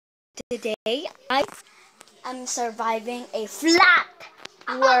today I am surviving a flat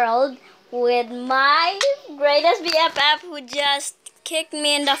world with my greatest BFF who just kicked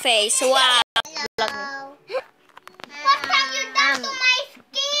me in the face. Wow. Hello. What have you done to my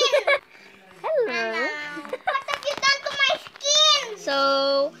skin? Hello. What have you done to my skin?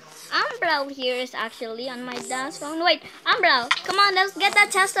 So, Umbro here is actually on my dance phone. Wait, Umbro, come on, let's get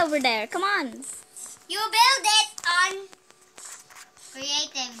that chest over there. Come on. You build it on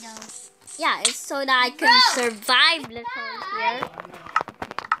creative though. Yeah, it's so that I can survive literally here.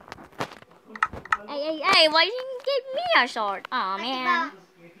 Hey, why didn't you give me a sword? Aw, man.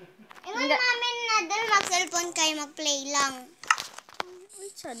 Ingon namin na dahil mag-cellphone kayo mag-play lang.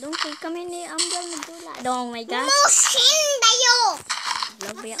 Don't kay kami ni Umbro nagdula. Oh my gosh. Musin dayo!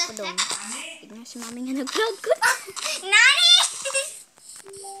 Vlog ba ako dong? Tignan si mami nga nag-vlog ko. Nani!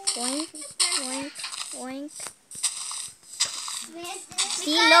 Oink, oink, oink.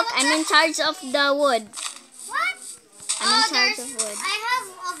 See, look, I'm in charge of the wood. What? I'm in charge of wood. I have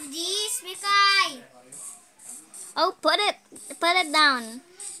of these, Mikay. Oh, put it down.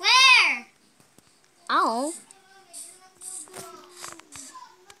 Where? Oh.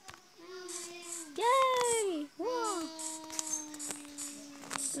 Yay! Wow.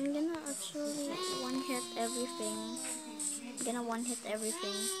 I'm gonna actually one-hit everything.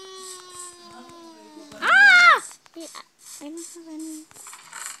 Ah! Yeah, I don't have any.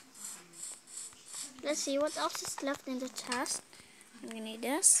 Let's see what else is left in the chest. I'm gonna need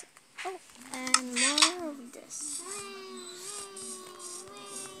this. Oh, and more of this.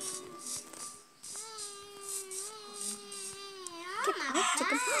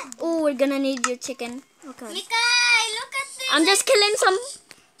 Chicken. Oh, we're gonna need your chicken. Okay. Mikay, look at this. I'm just killing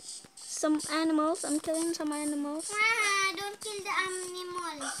some animals. I'm killing some animals. Don't kill the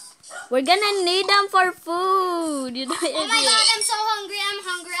animals. We're gonna need them for food. You know, Oh my god, I'm so hungry. I'm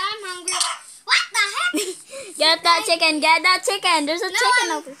hungry. What the heck? Get that chicken. Get that chicken. There's a chicken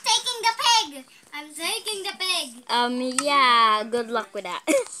I'm over. taking the pig. I'm taking the pig. Yeah. Good luck with that.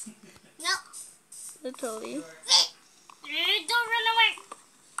 No. Literally. Don't run away.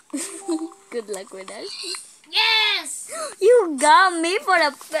 Good luck with that. Yes. You got me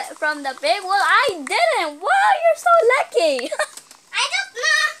from the pig. Well, I didn't. Wow, you're so lucky. I don't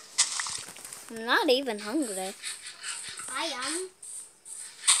know. I'm not even hungry. I am.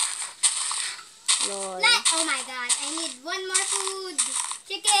 Lord. Oh my god, I need one more food.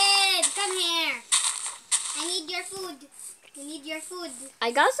 Chicken, come here. I need your food. You need your food.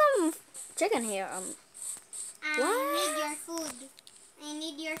 I got some chicken here. I need your food. I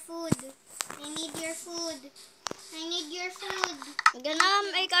need your food. I need your food. I need your food. We're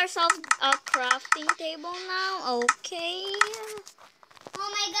gonna make ourselves a crafting table now. Okay. Oh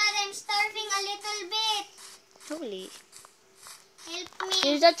my god, I'm starving a little bit. Holy. Help me.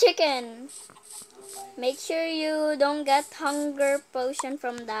 Here's a chicken. Make sure you don't get hunger potion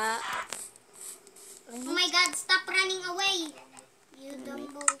from that. Oh my god, stop running away. You don't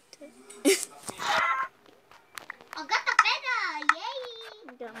go. I got a feather.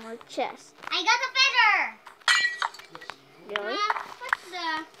 Yay. Got more chest. I got a feather. Really? What's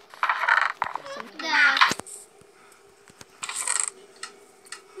the...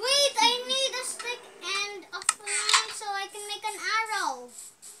 Wait, I need a stick and a flint so I can make an arrow.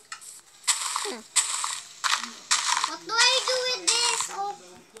 What do I do with this oak?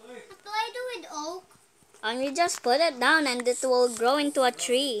 What do I do with oak? You just put it down and it will grow into a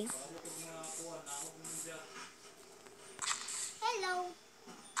tree. Hello.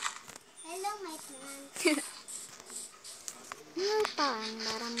 Hello, my plant.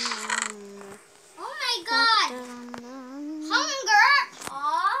 Oh my god. Hunger?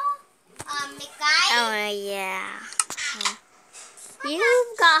 Oh, Mikay? Oh yeah.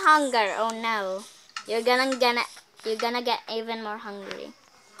 You've got hunger. Oh no. You're gonna get even more hungry.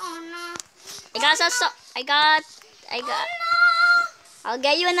 Oh no. I got Oh no. I'll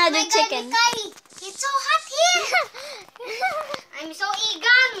get you another Oh my chicken. God, Mikay, it's so hot here. I'm so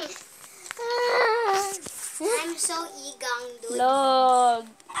eagang. I'm so eagang, dude. Lord.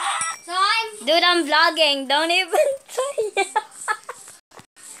 So I'm... Dude, I'm vlogging. Don't even say it.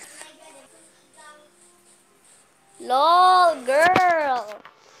 Lol, girl.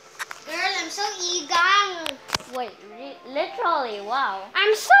 Girl, I'm so eagang. Wait, literally, wow.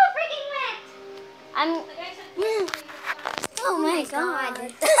 I'm so freaking wet. Oh my god.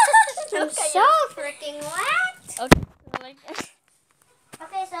 I'm so freaking wet. Okay.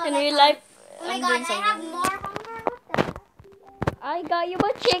 Okay, so In real let's... life, Oh my I'm god, doing I something. have more hunger. What the heck? I got you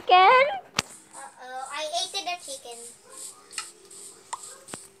a chicken. Uh-oh, I ate the chicken.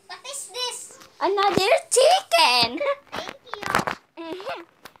 What is this? Another chicken. Thank you.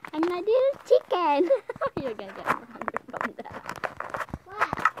 And my little chicken. You're gonna get more hungry from that.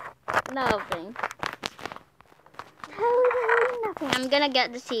 What? Nothing. Totally nothing. I'm gonna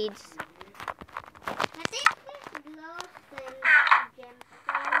get the seeds. I think this glows and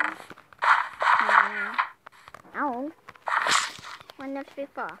gemstones. Ow. 1, 2, 3,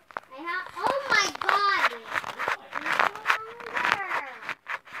 4. I have. Oh my God!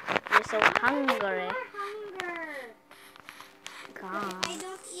 You're so I'm so hungry. hungry. Hunger. God. If I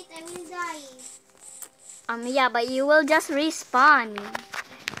don't eat, I will die. Yeah, but you will just respawn.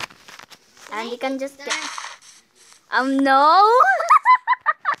 And you can just get... no!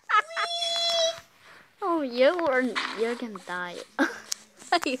 Oh, you're gonna die.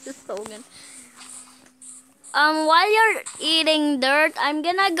 You're so good. While you're eating dirt, I'm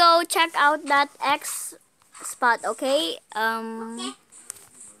gonna go check out that X spot, okay? Okay.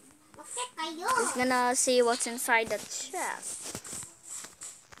 Okay, kayo. Just gonna see what's inside the chest.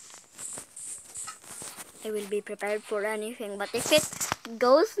 I will be prepared for anything, but if it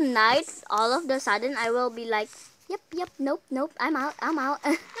goes night all of the sudden, I will be like, yep, nope, I'm out. I'm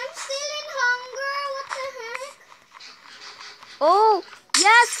still in hunger. What the heck? Oh,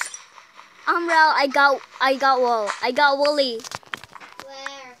 yes! Umbrella, I got wool. I got woolly.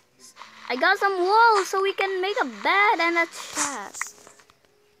 Where? I got some wool so we can make a bed and a chest.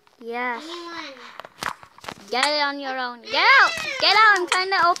 Yes. Anyone? Get it on your own. Get out! Get out! I'm trying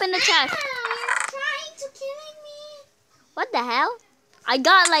to open the chest. You're trying to killing me. What the hell? I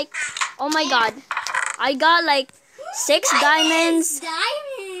got like, oh my god. I got like 6 diamonds.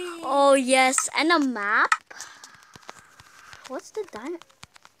 Diamond. Oh yes, and a map. What's the diamond?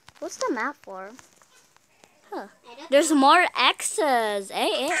 What's the map for? Huh. There's more X's.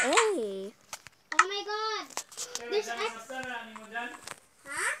 Hey. Oh my God. There's X.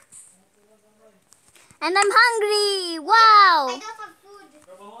 Huh? And I'm hungry. Wow. I got some food.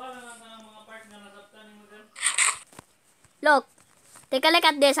 Look. Take a look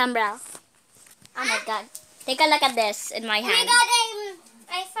at this, Umbrella. Oh my god. Take a look at this in my Oh my hand. God,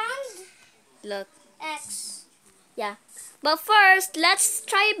 I found Look. X. Yeah. But first, let's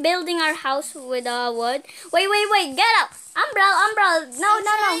try building our house with wood. Wait. Get out. Umbrella. No.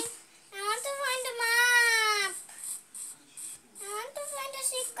 I want to find the map. I want to find the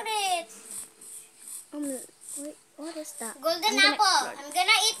secret. Wait, what is that? Golden I'm gonna apple. explore. I'm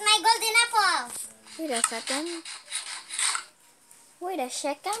gonna eat my golden apple. Wait a second. Wait a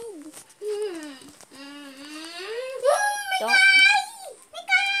second. Oh Don't. my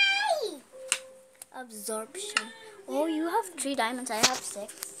guy! Absorption. Oh, you have 3 diamonds. I have 6.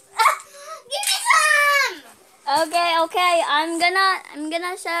 Give me some! Okay. I'm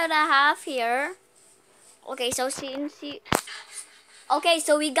gonna set a half here. Okay, so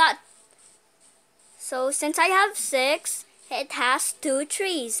so since I have 6, it has 2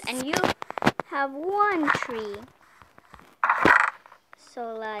 trees, and you have 1 tree.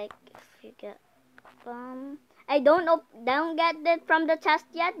 So like, if you get I don't get it from the chest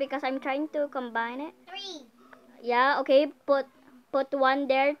yet because I'm trying to combine it. 3, Yeah, okay. Put 1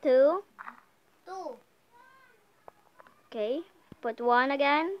 there too. 2, Okay. Put 1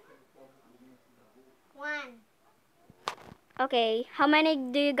 again. 1, Okay. How many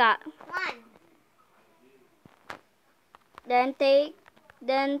do you got? 1. Then take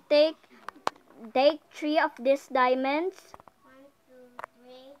 3 of these diamonds. 1, 2,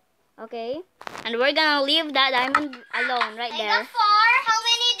 3. Okay. And we're gonna leave that diamond alone right I there. got 4. How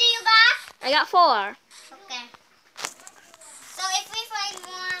many do you got? I got 4. Okay. So if we find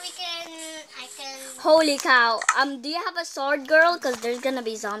more, I can. Holy cow. Do you have a sword, girl? Because there's gonna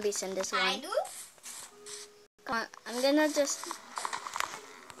be zombies in this I one. do. Come on. I'm gonna just...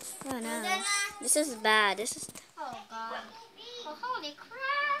 Oh no. This is bad. Oh God. Oh, holy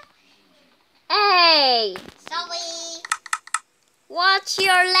crap. Hey! Sorry. What's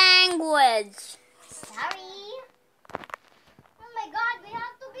your language? Sorry. Oh my God, we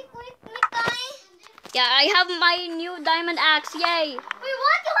have to be quick, Mikay. Yeah, I have my new diamond axe. Yay! We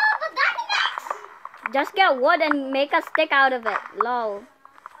want to have a diamond axe. Just get wood and make a stick out of it. Lol.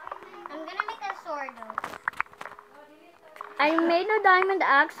 I'm gonna make a sword though. I made a diamond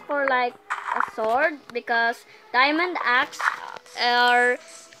axe for like a sword because diamond axe are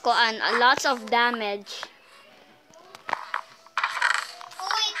lots of damage. Oh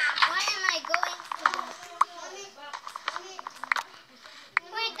wait, why am I going to?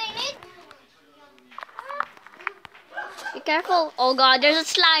 Wait, I need. Be careful. Oh god, there's a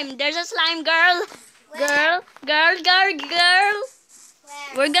slime. There's a slime, girl. Where? Girl. Where?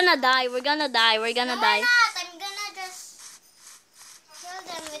 We're gonna die. We're gonna die. No, I'm not. I'm gonna just kill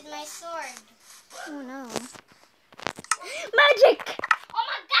them with my sword. Oh no. Magic! Oh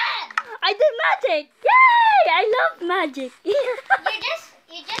my God! I did magic! Yay! I love magic. You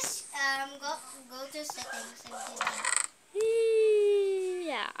just go to settings and do that.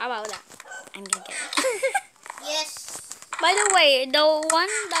 Yeah, how about that? I'm gonna get it. Yes. By the way, the one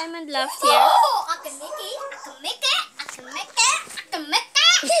diamond left here. Oh, I can make it. I can make it. I can make it. I can make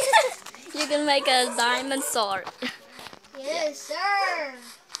it. You can make a diamond sword. Yes, sir.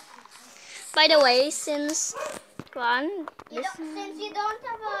 By the way, since since Since you don't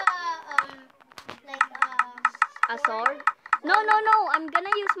have a sword. No, I'm gonna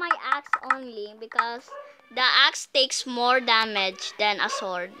use my axe only because the axe takes more damage than a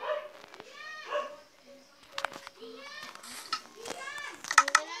sword.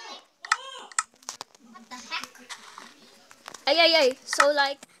 What the heck? Ay. So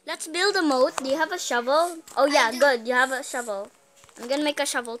like, let's build a moat. Do you have a shovel? Oh yeah, I do. good. You have a shovel. I'm gonna make a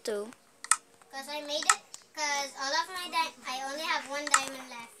shovel too. Because I made it. Because all of my I only have one diamond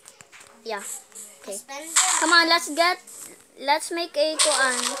left. Yeah. Okay. Spend it. Come on, let's make a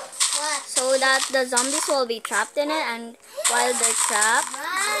kuan What? so that the zombies will be trapped in it, and while they're trapped,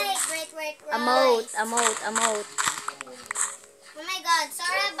 Right. a moat. Oh my god,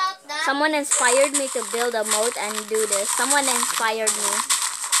 sorry about that. Someone inspired me to build a moat and do this. Someone inspired me.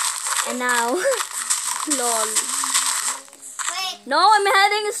 And now, lol. Wait, No, I'm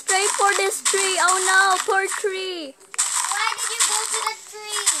heading straight for this tree. Oh no, poor tree. why did you go to the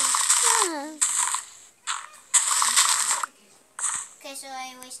tree? Ah. Okay, so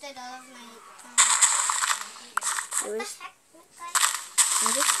I wasted all of my time. You What wish- the heck?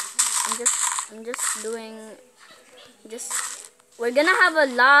 I'm just doing, we're gonna have a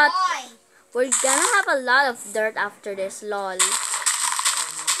lot. Why? We're gonna have a lot of dirt after this, lol.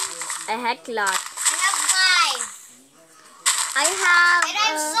 A heck lot. I have 5. I have, And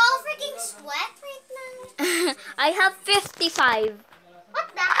I'm so freaking sweat right now. I have 55 What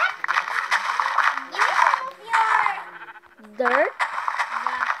the heck? Give me some of your... dirt.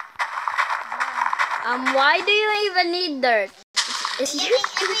 Why do you even need dirt? It's Give me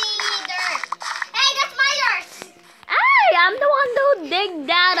dirt. Hey, that's my dirt. Hey, I'm the one who dig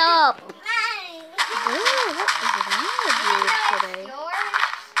that up. Mine. Ooh, what is wrong with you today? Yours.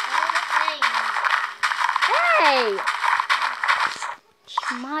 All the same. Hey!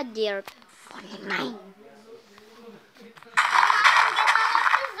 My dear. Mine. Come on, get all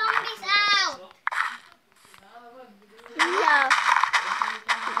of the zombies out. Yeah.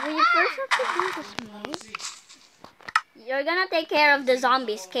 We first have to do this moat. You're gonna take care of the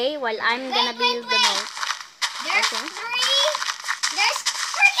zombies, okay? While I'm gonna build the moat. There's Okay. 3. There's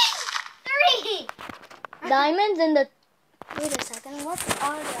freaking 3. Diamonds in the... Wait a second, what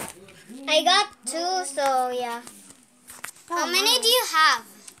are the... I got 2, so yeah. How many do you have?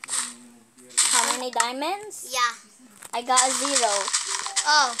 How many diamonds? Yeah. I got a 0.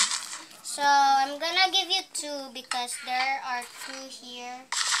 Oh. So I'm gonna give you 2 because there are 2 here.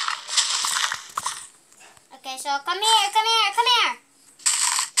 Okay, so come here.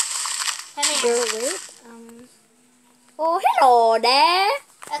 Girl, wait. Oh, hello there.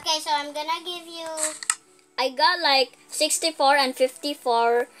 Okay, so I'm gonna give you... I got like 64 and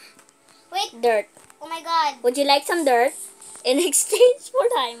 54 Wait, dirt. oh my god. Would you like some dirt in exchange for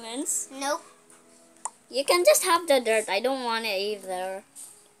diamonds? Nope. You can just have the dirt. I don't want it either.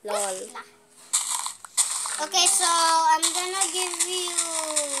 Lol. Okay, so I'm gonna give you...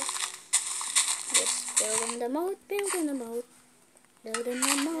 Just building the moat, building the moat, building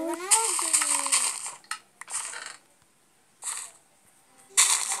the moat.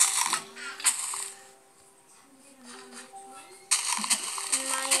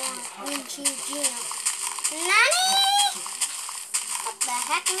 Nani? What the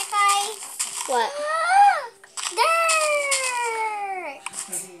heck, Mikai? What? Dirt!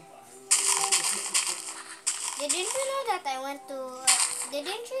 Didn't you know that I went to...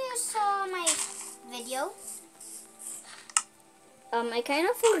 didn't you saw my video? I kind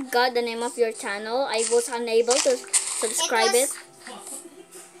of forgot the name of your channel. I was unable to subscribe it.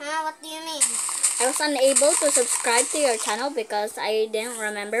 Huh? What do you mean? I was unable to subscribe to your channel because I didn't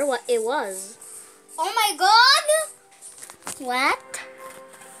remember what it was. Oh my god! What?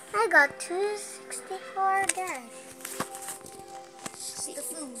 I got 264 dirt. The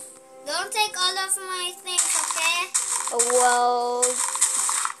food. Don't take all of my things, okay?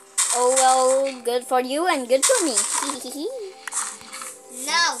 Oh well, good for you and good for me.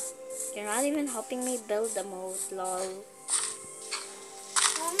 No. You're not even helping me build the moat, lol.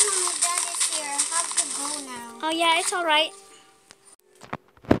 Oh, my dad is here. I have to go now. Oh yeah, it's alright.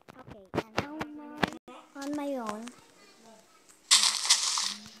 Okay, and now on my own.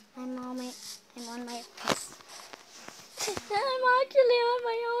 I'm on my I'm actually on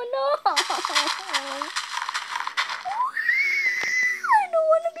my own. No. I don't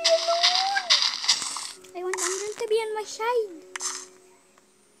want to be alone. I want Angel to be on my side.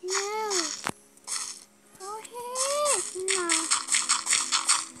 No. Oh, hey. No.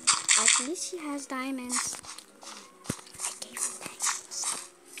 At least she has diamonds. I gave her diamonds.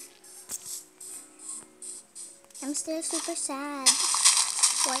 I'm still super sad.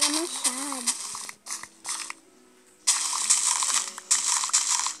 Why am I sad?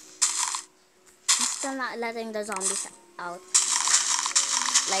 I'm still not letting the zombies out.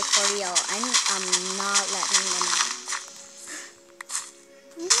 Like for real, I'm not letting them out.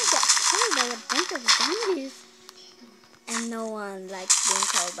 I'm gonna get killed by a bunch of zombies. And no one likes being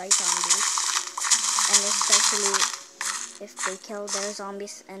killed by zombies. And especially if they kill their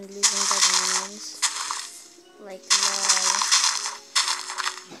zombies and losing their diamonds. Like lol.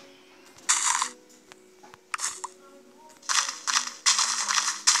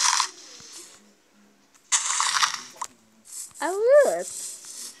 Oh look!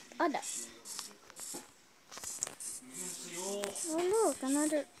 Oh, that. Oh look,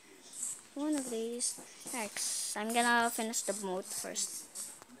 another one of these. Next, I'm gonna finish the moat first.